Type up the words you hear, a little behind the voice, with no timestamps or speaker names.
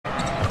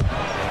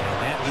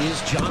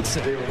is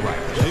Johnson.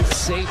 Right.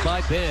 Saved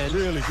by Ben.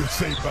 Really good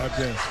save by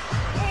Ben.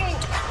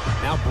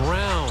 Now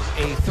Brown,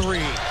 a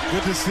three.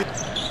 Good to see.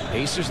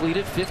 Pacers lead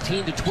it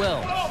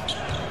 15-12.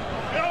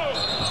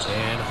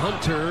 And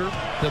Hunter,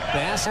 the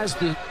best as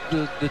the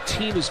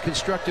team is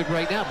constructed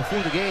right now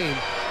before the game.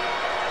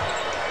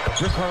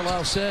 Rick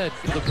Carlisle said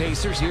to the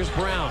Pacers, here's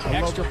Brown,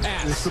 extra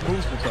pass. It's the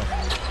movement though.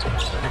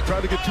 They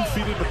try to get 2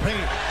 feet in the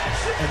paint.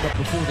 And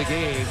before the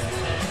game,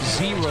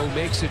 0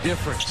 makes a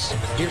difference.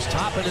 Here's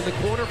Toppin in the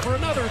corner for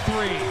another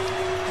three.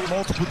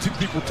 Multiple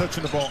people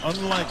touching the ball,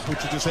 unlike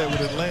what you just had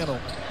with Atlanta.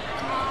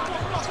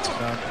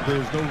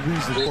 There's no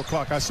reason. 4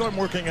 o'clock. I saw him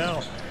working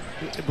out,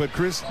 but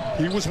Chris,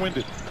 he was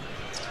winded.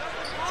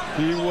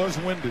 He was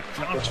winded.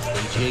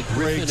 Jake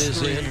Griffin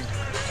is in.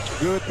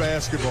 Good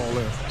basketball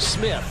there.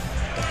 Smith.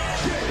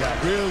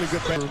 Yeah, really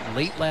good basketball.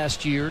 Late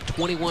last year,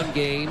 21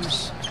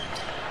 games.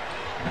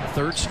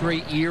 3rd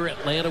straight year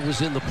Atlanta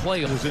was in the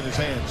playoffs. It was in his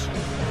hands.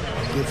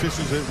 The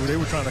officials, they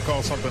were trying to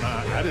call something.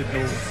 I didn't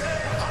know.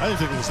 I didn't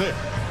think it was there.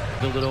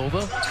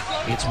 Villanova.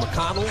 It's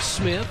McConnell,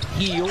 Smith,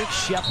 Hield,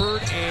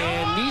 Shepard,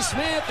 and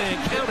Nesmith,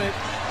 and count it.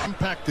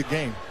 Impact the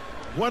game.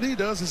 What he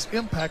does is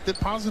impact it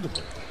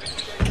positively.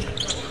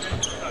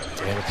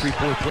 And a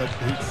 3-point play.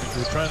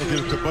 They're trying to get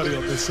it to Buddy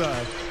on this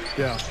side.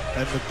 Yeah,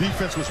 and the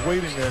defense was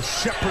waiting there.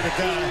 Shepard, a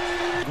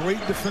guy,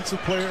 great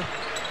defensive player,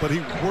 but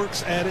he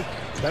works at it.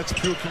 That's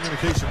pure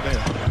communication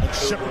there. And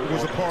Shepard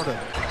was a part of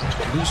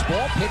it. Loose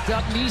ball picked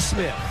up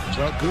Nesmith.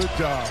 Well, good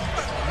job.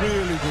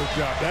 Really good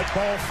job. That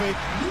ball fake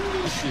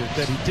this year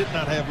that he did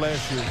not have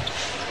last year.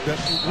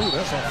 That's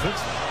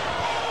offensive.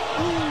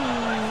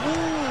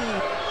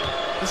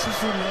 This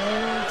is a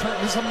long term.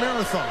 This is a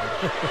marathon.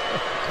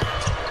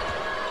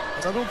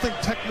 And I don't think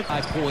technically.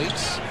 5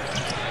 points.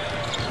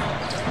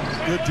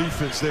 Good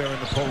defense there in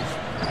the post.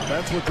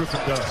 That's what Griffin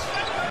does.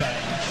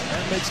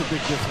 That makes a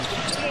big difference.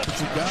 But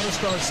you got to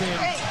start seeing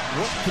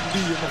what can be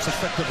your most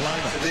effective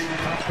lineup.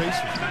 Top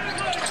Pacers.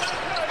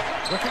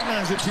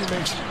 Recognize your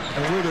teammates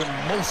and where they're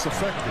most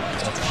effective.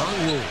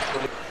 Kongwu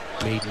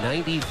made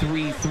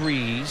 93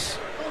 threes.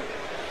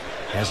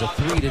 Has a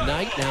 3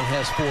 tonight. Now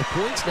has 4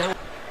 points. Now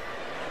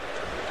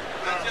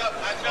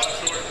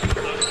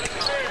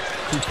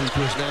 2 free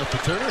throws now for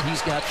Turner.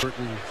 He's got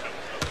Burton.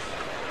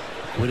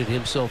 Acquitted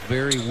himself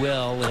very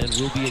well and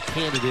will be a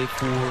candidate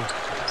for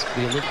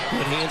the Olympic.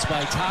 Good hands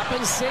by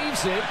Toppin,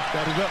 saves it.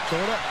 Got it up, throw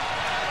it up.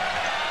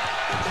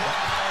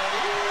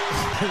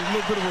 A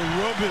little bit of a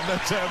rub in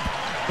that time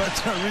by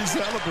Tyrese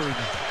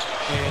Halliburton.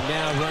 And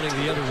now running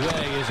the other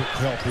way is a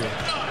help here.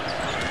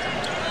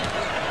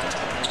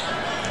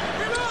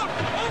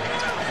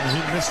 And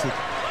he missed it.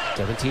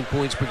 17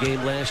 points per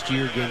game last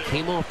year. Again,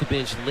 came off the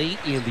bench late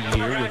in the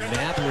year when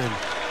Mathurin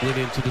went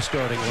into the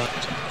starting line.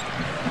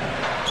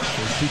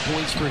 There's 2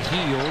 points for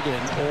Hield,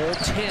 and all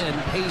 10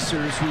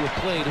 Pacers who have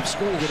played have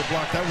scored. Get a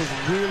block. That was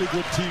really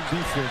good team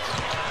defense.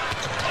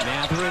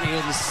 Mathurin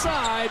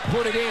inside,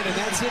 put it in, and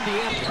that's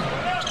Indiana.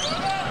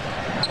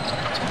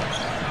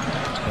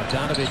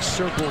 Bogdanovich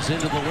circles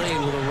into the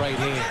lane with a right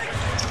hand.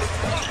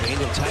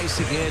 Daniel Tice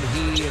again,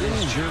 he and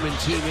his German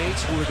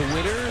teammates were the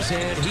winners,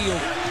 and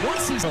Hield,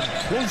 once he's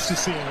close to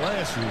seeing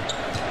last year.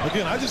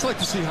 Again, I just like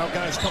to see how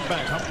guys come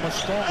back, how much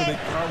stronger they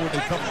are when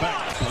they come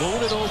back.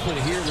 Blown it open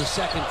here in the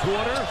second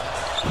quarter.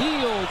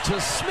 Hield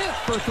to Smith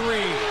for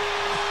 3.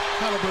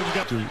 Halliburton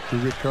got to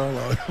Rick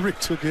Carlisle. Rick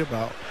took him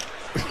out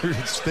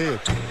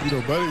instead. You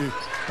know, Buddy,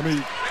 I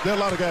mean, there are a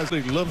lot of guys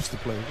that he loves to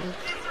play.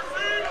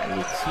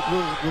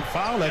 With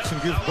foul action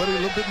gives Buddy a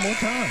little bit more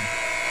time.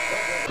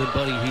 Than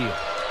Buddy Hield.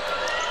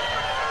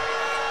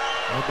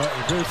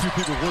 Very few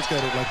people work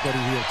at it like Buddy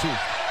Hield, too.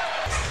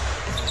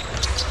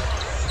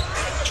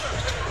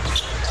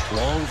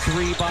 Long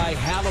 3 by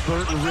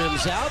Halliburton,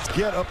 rims out.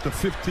 Get up to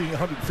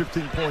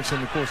 115 points in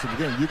the course of the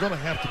game. You're going to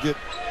have to get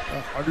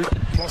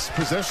 100+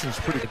 possessions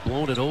pretty.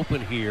 Blown it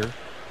open here.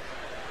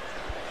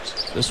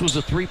 This was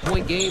a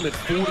 3-point game at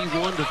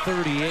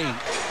 41-38.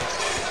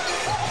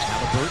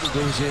 Halliburton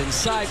goes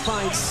inside,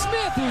 finds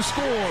Smith, who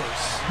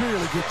scores.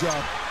 Really good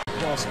job.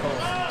 Cross call.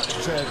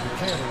 Chad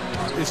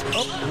Buchanan is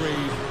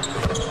upgrade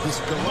this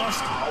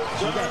velocity.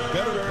 We got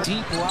better.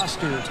 Deep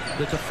roster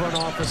that the front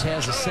office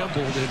has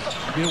assembled, and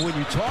you know when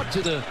you talk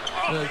to the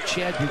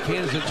Chad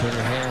Buchanan,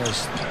 Turner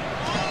has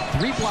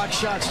 3 block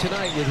shots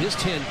tonight with his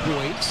 10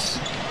 points,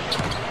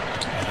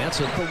 and that's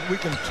a. We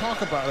can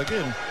talk about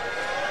again.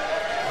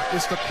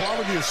 It's the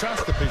quality of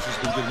shots the Pacers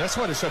been getting. That's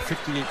why they shot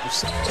 58%.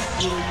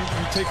 You know,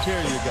 you take care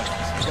of your guys.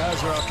 The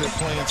guys are out there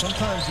playing.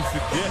 Sometimes you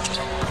forget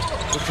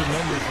what your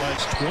numbers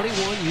like.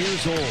 21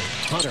 years old.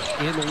 Hunter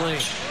in the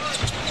lane.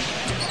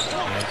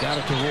 And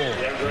got it to roll.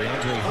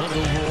 DeAndre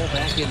Hunter roll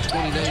back in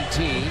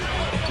 2019.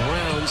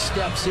 Brown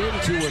steps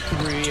into a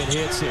 3 and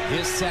hits it.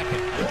 His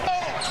second.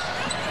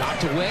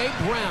 Knocked away.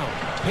 Brown.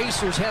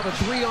 Pacers have a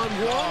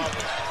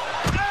 3-on-1.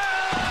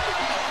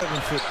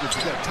 7 foot, if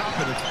you got top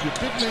of it, your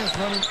big man's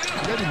running,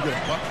 let him get a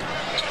bucket.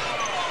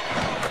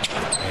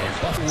 And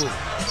Buffalo.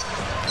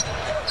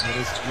 But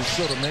it's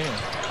sort of man.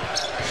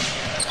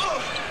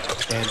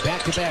 And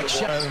back-to-back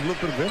shot. A little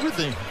bit of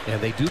everything.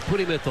 And they do put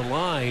him at the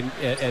line.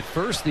 At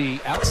first, the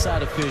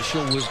outside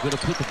official was going to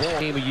put the ball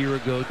game a year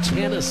ago.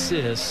 10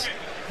 assists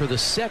for the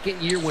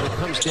second year when it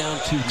comes down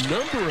to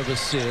number of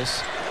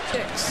assists.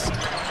 6.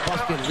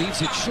 Buffkin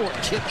leaves it short,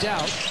 tipped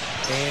out,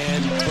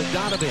 and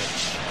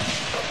Bogdanovich.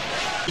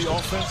 The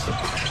offense,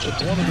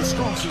 one of the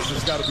strong suits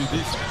has got to be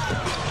defense.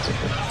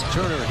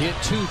 Turner hit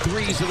 2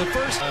 threes in the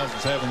first.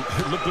 He's having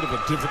a little bit of a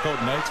difficult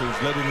night, so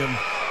he's letting them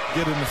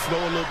get in the flow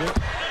a little bit.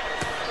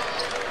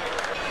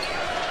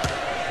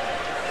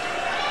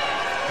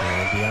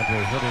 And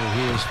DeAndre Hunter,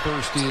 his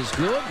first is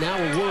good. Now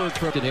a word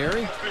from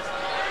Denary.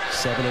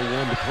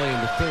 7:01 to play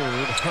in the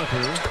third.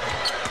 Hunter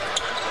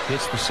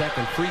hits the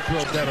second free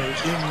throw. That are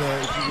in the,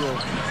 if you will,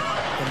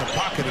 in the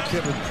pocket of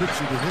Kevin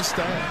Pritchard in his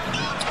style.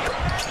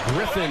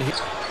 Griffin.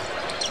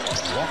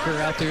 Walker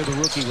out there, the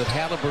rookie, with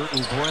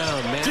Halliburton,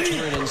 Brown,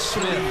 Mathurin, and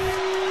Smith.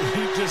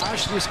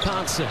 Josh,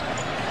 Wisconsin.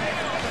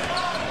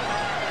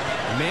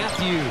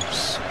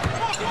 Matthews.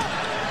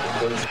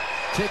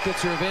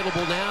 Tickets are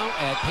available now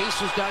at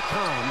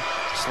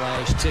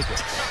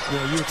Pacers.com/tickets.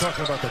 Yeah, you were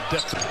talking about the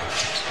depth.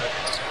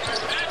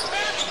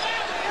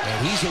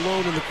 And he's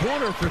alone in the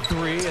corner for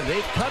 3, and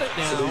they've cut it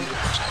now.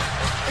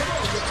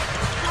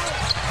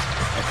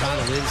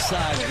 O'Connell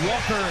inside.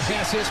 Walker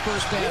has his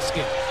first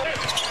basket.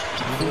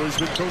 He's always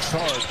been coached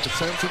hard, but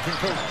Sampson can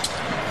coach.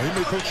 He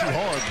may coach you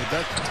hard,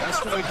 but that's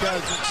the way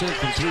guys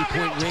from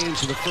 3-point range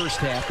in the first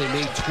half. They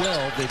made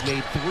 12. They've made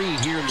 3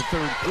 here in the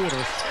third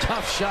quarter.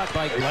 Tough shot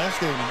by.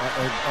 Last game,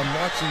 I'm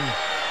watching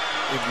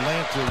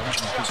Atlanta.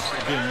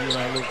 Again, you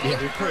and I look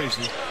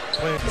crazy.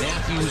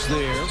 Matthews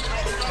there.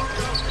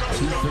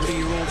 2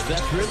 30-year-old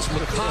veterans.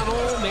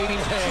 McConnell made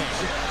him pay.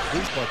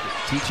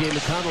 TJ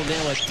McConnell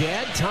now a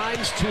dad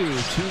times 2. 2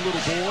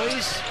 little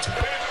boys.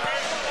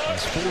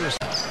 That's Forrest.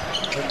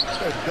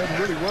 They've done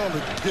really well to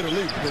get a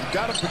lead. They've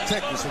got to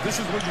protect it. So this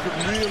is when you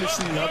can really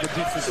see how the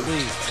defense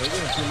leads. They're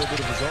going to see a little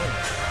bit of his own.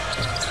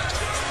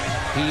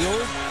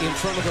 Hield in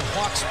front of the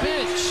Hawks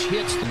bench.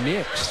 Hits the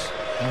Knicks.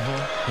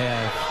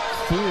 Have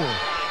 4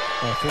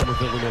 former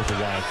Villanova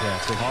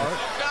Wildcats. Hard.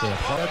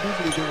 I do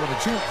believe they want to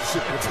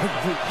championship with that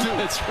group too.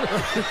 That's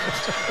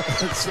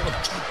right. So,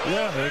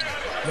 yeah,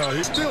 no,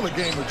 it's still a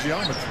game of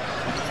geometry.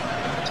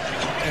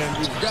 And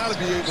you've got to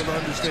be able to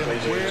understand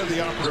where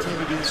the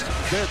opportunities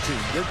their team.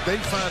 They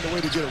find a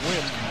way to get a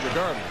win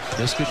regardless.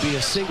 This could be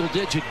a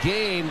single-digit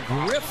game.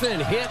 Griffin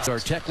hits. Our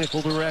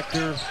technical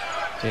director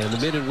and the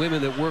men and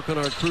women that work on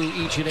our crew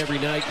each and every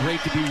night. Great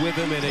to be with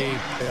them in a...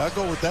 Hey, I'll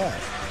go with that.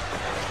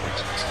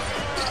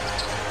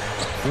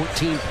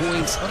 14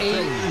 points,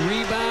 8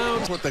 rebounds.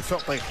 That's what they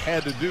felt they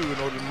had to do in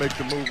order to make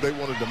the move they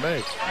wanted to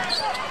make.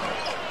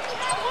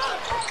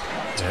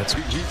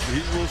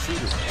 He will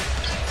shoot it.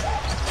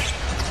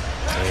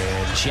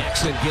 And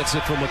Jackson gets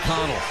it from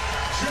McConnell.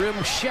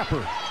 Trim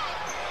Shepard.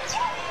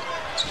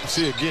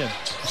 See again.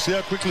 See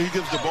how quickly he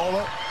gives the ball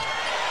up?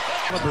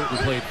 Halliburton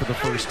played for the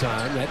first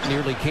time. That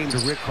nearly came to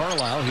Rick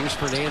Carlisle. Here's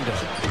Fernando.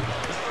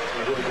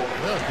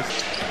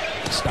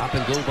 Stop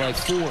and go by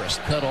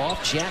Forrest. Cut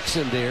off.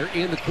 Jackson there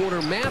in the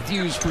corner.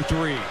 Matthews for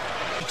 3.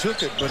 He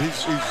took it, but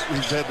he's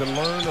had to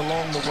learn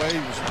along the way. He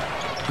was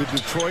with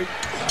Detroit,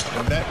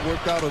 and that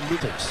worked out a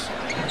little.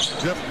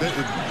 Jeff,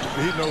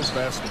 he knows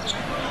basketball.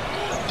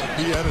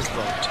 He had his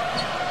part.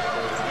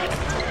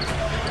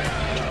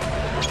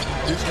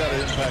 He's got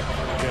an impact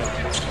again.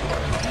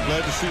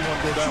 Glad to see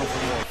one go down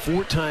for more.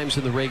 4 times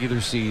in the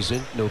regular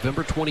season.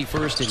 November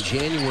 21st and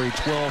January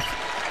 12th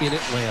in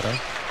Atlanta.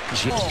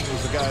 Wong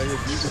was the guy,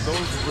 if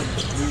those who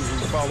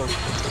follow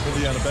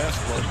Indiana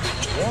basketball,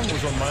 Wong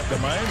was on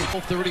the Miami.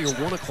 12:30 or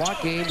 1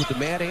 o'clock game with the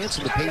Mad Ants,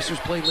 and the Pacers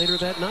play later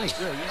that night.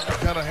 Yeah, you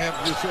kind of have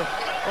yourself,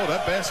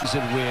 that basketball.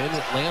 Season win.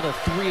 Atlanta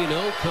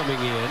 3-0 coming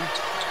in.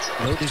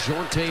 No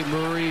DeJounte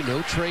Murray,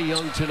 no Trae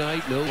Young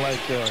tonight, no like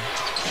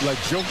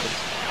Joker.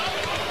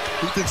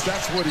 He thinks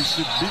that's what he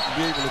should be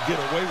able to get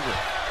away with.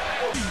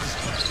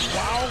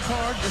 Wild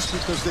card just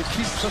because they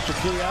keep such a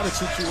chaotic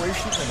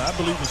situation, and I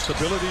believe in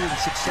stability and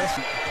success.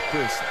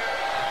 Chris,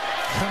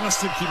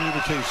 constant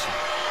communication.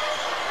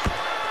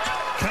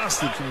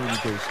 Constant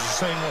communication.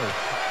 Same way.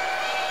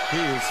 He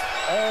is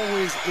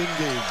always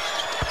engaged.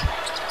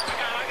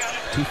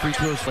 2 free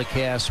throws like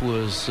Cass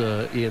was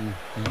in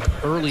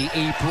early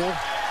April.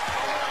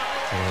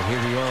 And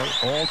here we are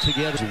all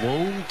together.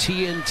 Lone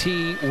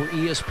TNT or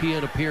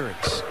ESPN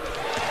appearance.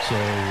 So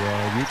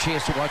your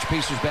chance to watch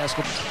Pacers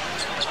basketball.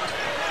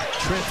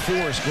 Trent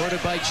Forrest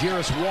guarded by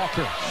Jarris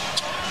Walker.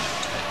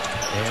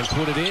 And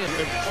put it in.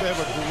 They have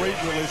a great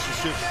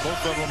relationship.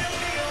 Both of them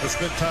have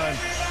spent time,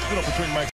 between Mike